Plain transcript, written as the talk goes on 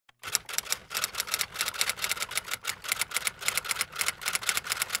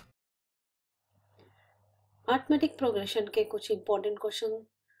Arithmetic progression के कुछ important question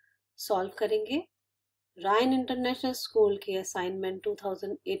solve करेंगे। रायन इंटरनेशनल स्कूल की असाइनमेंट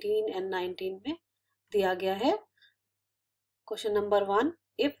 2018 एंड 19 में दिया गया है। Question number 1,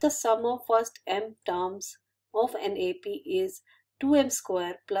 if the some of first m terms of N AP is 2m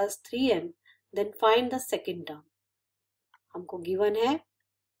square plus 3m, then find the second term. हमको given है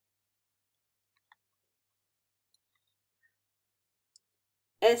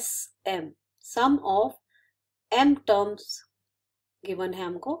SM, some of m terms given है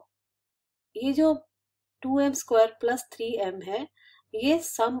हमको। ये जो 2m स्क्वायर प्लस 3m है, ये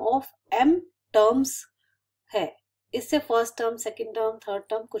सम of m terms है। इससे first term, second term, third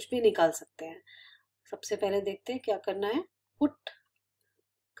term कुछ भी निकाल सकते हैं। सबसे पहले देखते हैं क्या करना है। पुट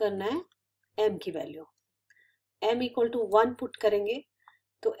करना है m की value. m equal to 1 put करेंगे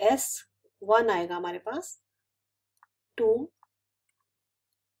तो s 1 आएगा हमारे पास। 2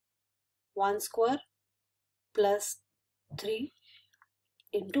 1 स्क्वायर प्लस 3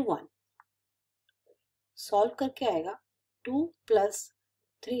 इंटू 1 सॉल्व करके आएगा 2 plus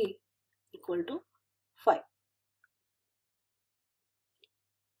 3 equal to 5।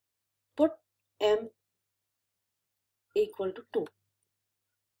 Put m equal to 2,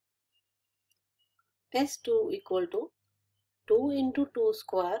 s2 equal to 2 into 2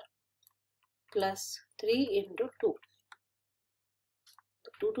 square plus 3 into 2।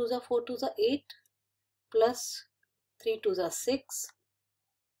 तो 2 2 4 2 8 plus 3 2 6,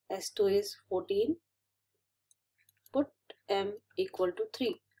 s2 is 14। Put m equal to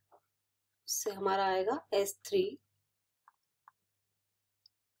 3, उससे हमारा आएगा s3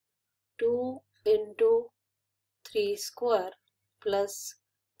 2 into 3 square plus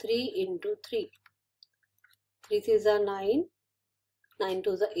 3 into 3। 3 3 9, 9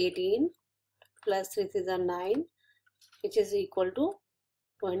 2 18 plus 3 3 9, which is equal to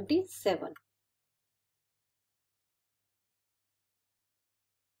 27।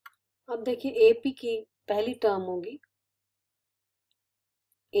 अब देखिए AP की पहली term होगी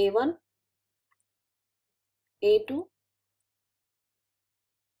A1 A2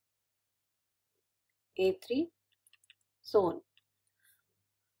 A3 so on।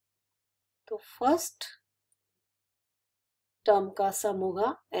 तो फर्स्ट टर्म का सम होगा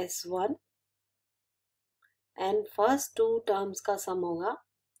S1 एंड फर्स्ट 2 टर्म्स का सम होगा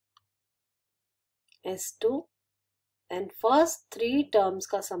S2 एंड फर्स्ट 3 टर्म्स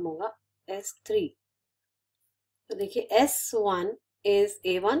का सम होगा S3। तो देखिए S1 इज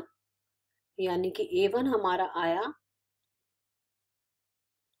A1, यानी कि A1 हमारा आया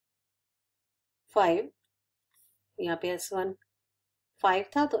 5। यहाँ पे S1 5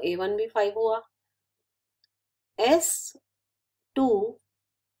 था तो A1 भी 5 हुआ। S2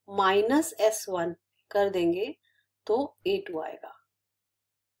 माइनस S1 कर देंगे तो A2 आएगा।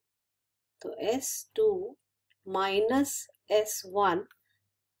 तो S2 माइनस S1,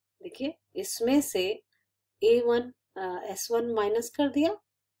 देखिए इसमें से A1 S1 माइनस कर दिया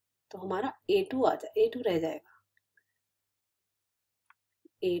तो हमारा A2 आ जाए, A2 रह जाएगा।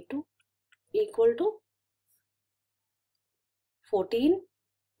 A2 equal to 14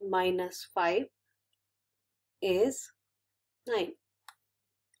 minus 5 is 9।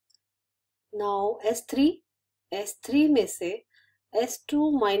 Now S3 में से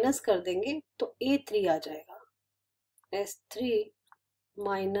S2 माइनस कर देंगे तो A3 आ जाएगा। S3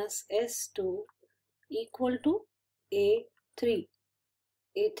 minus S2 equal to A3।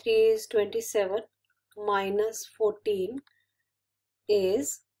 A3 is 27 minus 14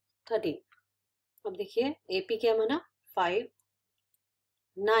 is 13। अब देखिए AP क्या बना 5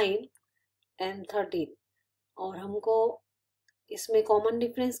 9 एंड 13, और हमको इसमें कॉमन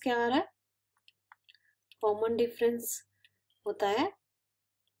डिफरेंस क्या आ रहा है। कॉमन डिफरेंस होता है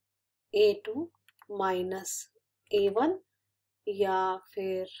A2 माइनस A1 या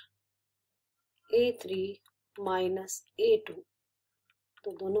फिर A3 माइनस A2।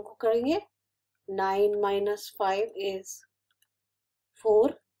 तो दोनों को करेंगे 9 minus 5 is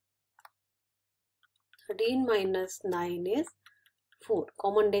 4, 13 minus 9 is 4।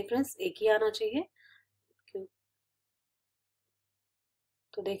 Common difference एक ही आना चाहिए।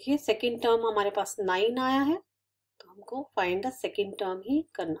 तो देखिए सेकंड टर्म हमारे पास 9 आया है, तो हमको फाइंड द सेकंड टर्म ही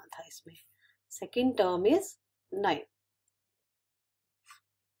करना था। इसमें second term is 9।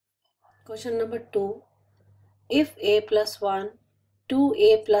 Question number 2, if a plus 1 2a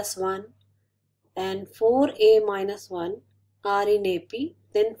plus 1 and 4a minus 1 are in AP,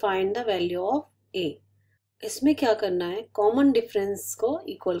 then find the value of a। इसमें क्या करना है, कॉमन डिफरेंस को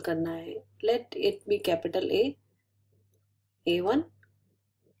इक्वल करना है। Let it be capital A, A1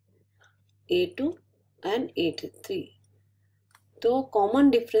 A2 and A3। तो common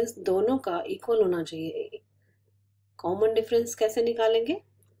difference दोनों का इक्वल होना चाहिए। कॉमन डिफरेंस कैसे निकालेंगे?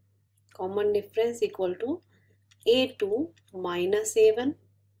 Common difference equal to A2 minus A1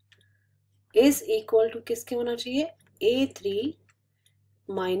 is equal to किसके होना चाहिए? A3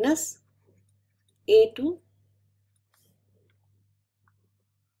 minus A2।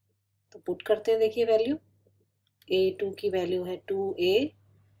 तो पुट करते हैं, देखिए वैल्यू। A2 की वैल्यू है 2A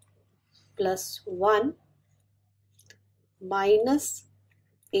plus 1 minus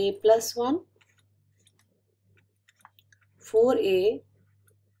A plus 1, 4A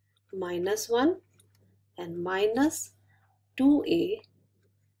minus 1 and minus 2A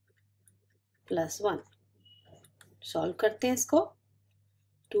plus 1। Solve करते हैं इसको।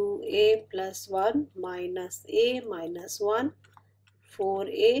 2A plus 1 minus A minus 1,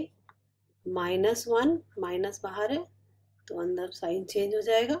 4A minus 1, minus बाहर है तो अंदर साइन चेंज हो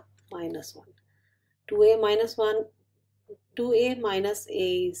जाएगा, minus 1। 2A minus 1, 2A minus A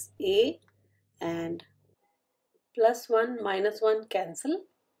is A and plus 1 minus 1 cancel.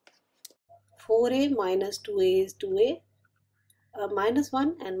 4A minus 2A is 2A. Minus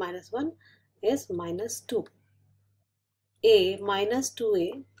 1 and minus 1 is minus 2. A minus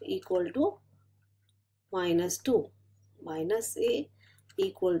 2A equal to minus 2. Minus A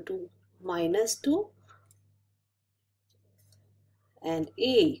equal to minus 2 and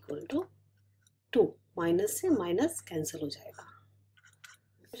A equal to 2. Minus से minus cancel हो जाएगा।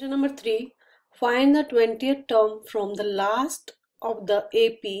 Question number 3, find the 20th term from the last of the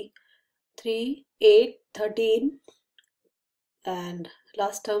AP 3, 8, 13 and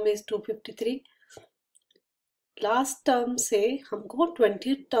last term is 253। Last term से हमको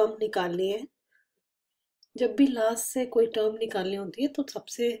 20th term निकालनी है। जब भी last से कोई टर्म निकालनी होती है तो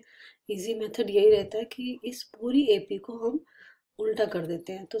सबसे इजी मेथड यही रहता है कि इस पूरी AP को हम उल्टा कर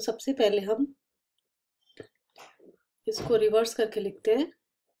देते हैं। तो सबसे पहले हम इसको रिवर्स करके लिखते हैं,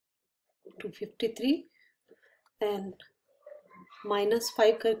 253 एंड माइनस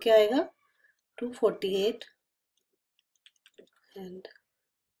 5 करके आएगा 248 एंड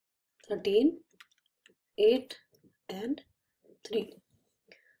 13, 8 एंड 3।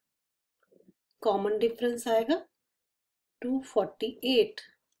 कॉमन डिफरेंस आएगा 248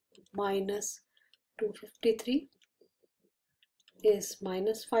 minus 253 is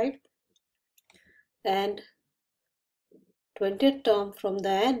minus 5 and 20th term from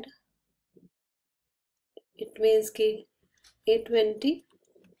the end, it means कि 820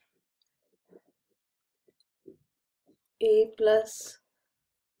 A plus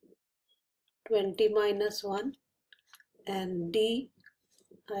 20 minus 1 and D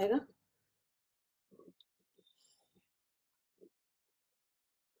आएगा।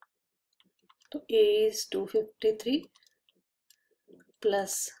 तो A is 253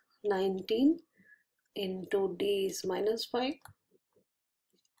 plus 19 into D is minus 5,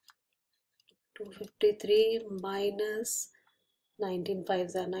 253 minus 19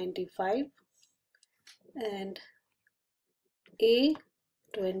 5s are 95 and A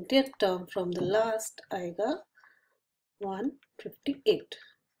 20th term from the last आएगा 158।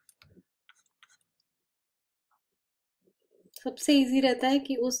 सबसे easy रहता है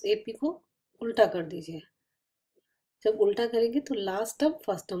कि उस AP को उल्टा कर दीजिए। जब उल्टा करेंगे तो लास्ट टर्म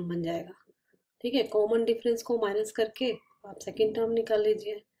फर्स्ट टर्म बन जाएगा। ठीक है, कॉमन डिफरेंस को माइनस करके आप सेकेंड टर्म निकाल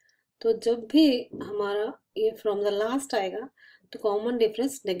लीजिए। तो जब भी हमारा ये फ्रॉम द लास्ट आएगा तो कॉमन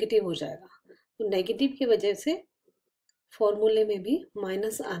डिफरेंस नेगेटिव हो जाएगा। तो नेगेटिव की वजह से फॉर्मूले में भी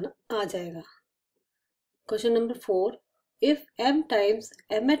माइनस आ जाएगा। Question number 4, if m times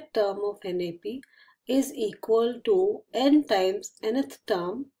mth term of an AP is equal to n times nth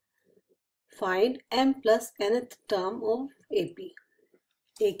term, find m plus nth term of AP।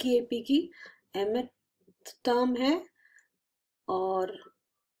 एक ही AP की mth टर्म है और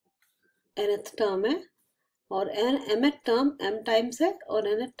nth टर्म है और mth टर्म m टाइम्स है और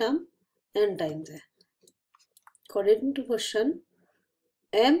nth term n times है। According to question,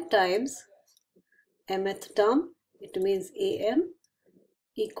 m times mth term, it means am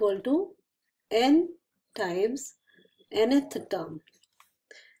equal to n times nth term।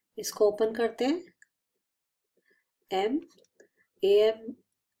 इसको ओपन करते हैं। m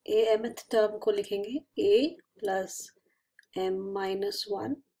mth टर्म को लिखेंगे a plus m minus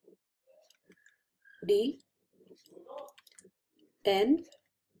 1 d n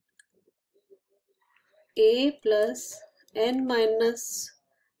a plus n minus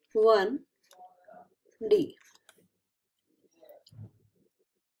 1 d।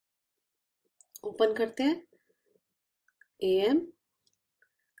 Open करते हैं। am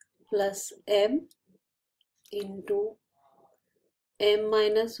plus m into m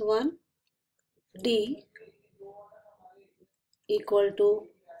minus 1 d equal to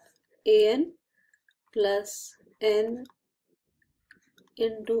an plus n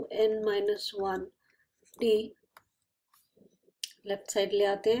into n-1 D, left side ले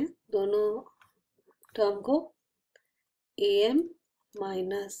आते हैं दोनों term को, am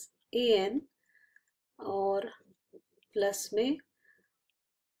minus an और plus में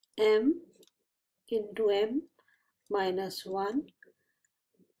m into m-1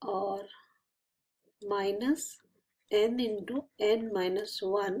 और माइनस n इंटू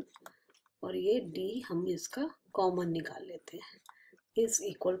n-1 और ये d हम इसका कॉमन निकाल लेते हैं, इज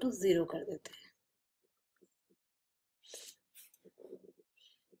इक्वल टू 0 कर देते हैं।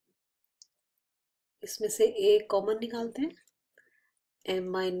 इसमें से a कॉमन निकालते हैं, m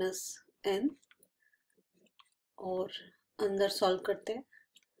माइनस n, और अंदर सॉल्व करते हैं,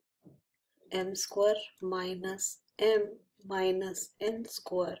 m square minus m minus n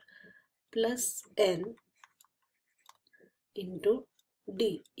square plus n into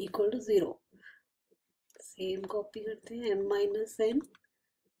D equal to 0। Same copy करते हैं, m minus n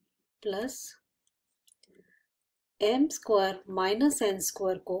plus m square minus n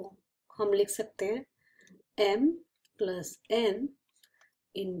square को हम लिख सकते हैं m plus n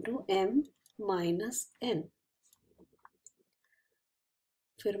into m minus n,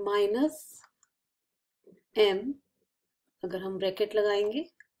 फिर minus m, अगर हम ब्रैकेट लगाएंगे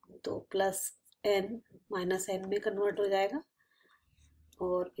तो प्लस n माइनस n में कन्वर्ट हो जाएगा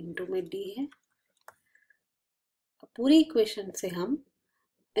और इंटू में d है। पूरी इक्वेशन से हम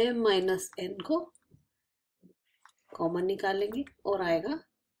m माइनस n को कॉमन निकालेंगे और आएगा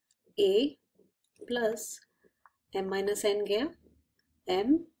a plus m minus n गया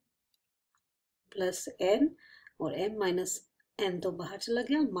m प्लस n और m माइनस n तो बाहर चला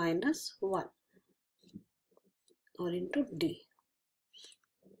गया -1 और into D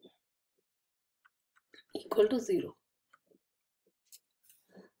equal to 0।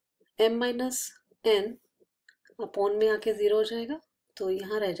 m minus n upon में आके 0 हो जाएगा, तो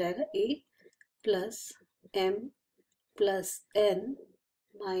यहाँ रह जाएगा a plus m plus n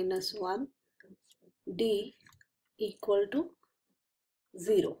minus 1 D equal to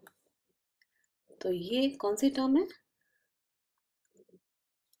 0। तो ये कौन सी टर्म है,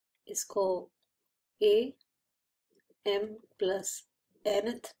 इसको a m plus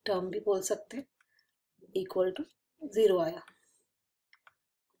nth term भी बोल सकते हैं, इक्वल टू 0 आया।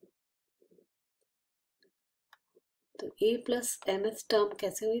 तो a प्लस mth टर्म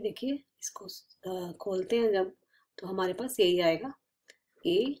कैसे हुई देखिए, इसको खोलते हैं जब तो हमारे पास यही आएगा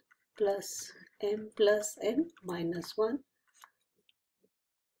a plus m plus n minus 1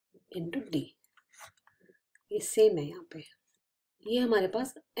 into D, ये सेम है यहाँ पे, ये हमारे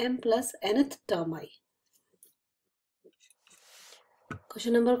पास m plus nth term I.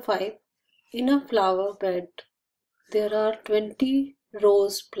 Question number 5. In a flower bed, there are 20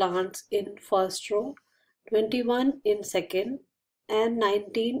 rose plants in first row, 21 in second, and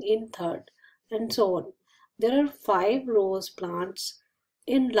 19 in third, and so on. There are 5 rose plants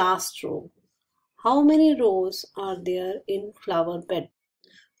in last row. How many rows are there in flower bed?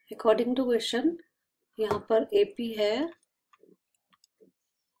 According to question, यहाँ पर AP है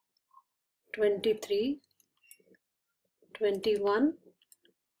 23, 21,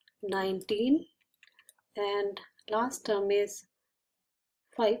 19 and last term is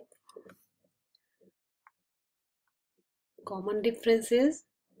 5. Common difference is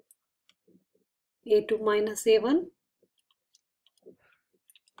A2 minus A1.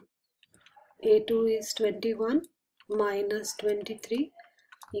 A2 is 21 minus 23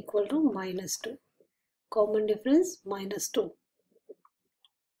 equal to minus 2. Common difference minus 2.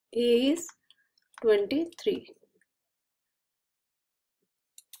 A is 23.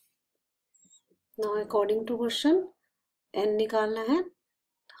 Now according to question, n निकालना है.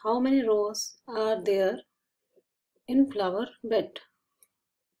 How many rows are there in flower bed?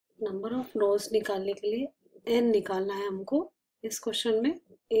 Number of rows निकालने के लिए n निकालना है हमको. इस question में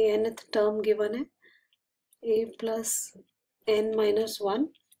a nth टर्म गिवन है, a plus n minus 1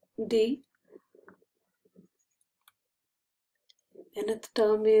 d, nth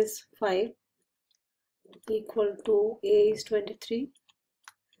term is 5 equal to a is 23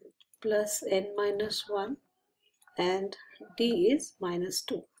 plus n minus 1 and d is minus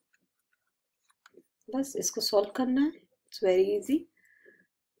 2. बस इसको सॉल्व करना है, it's very easy.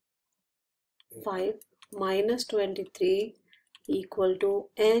 5 minus 23 equal to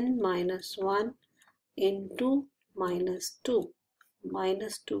n minus 1 into minus 2.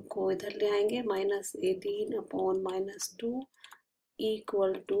 Minus 2 को इधर ले आएंगे, minus 18 upon minus 2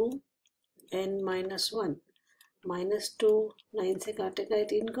 equal to n minus 1. Minus 2 9 से काटेगा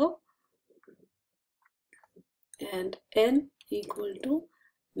 18 को and n equal to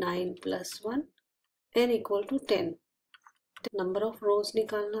 9 plus 1 n equal to 10, number of रोज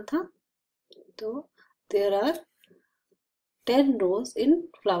निकालना था, तो there are 10 rose in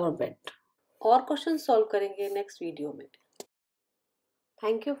flower bed. और क्वेश्चन सॉल्व करेंगे नेक्स्ट वीडियो में।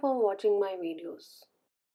 Thank you for watching my videos.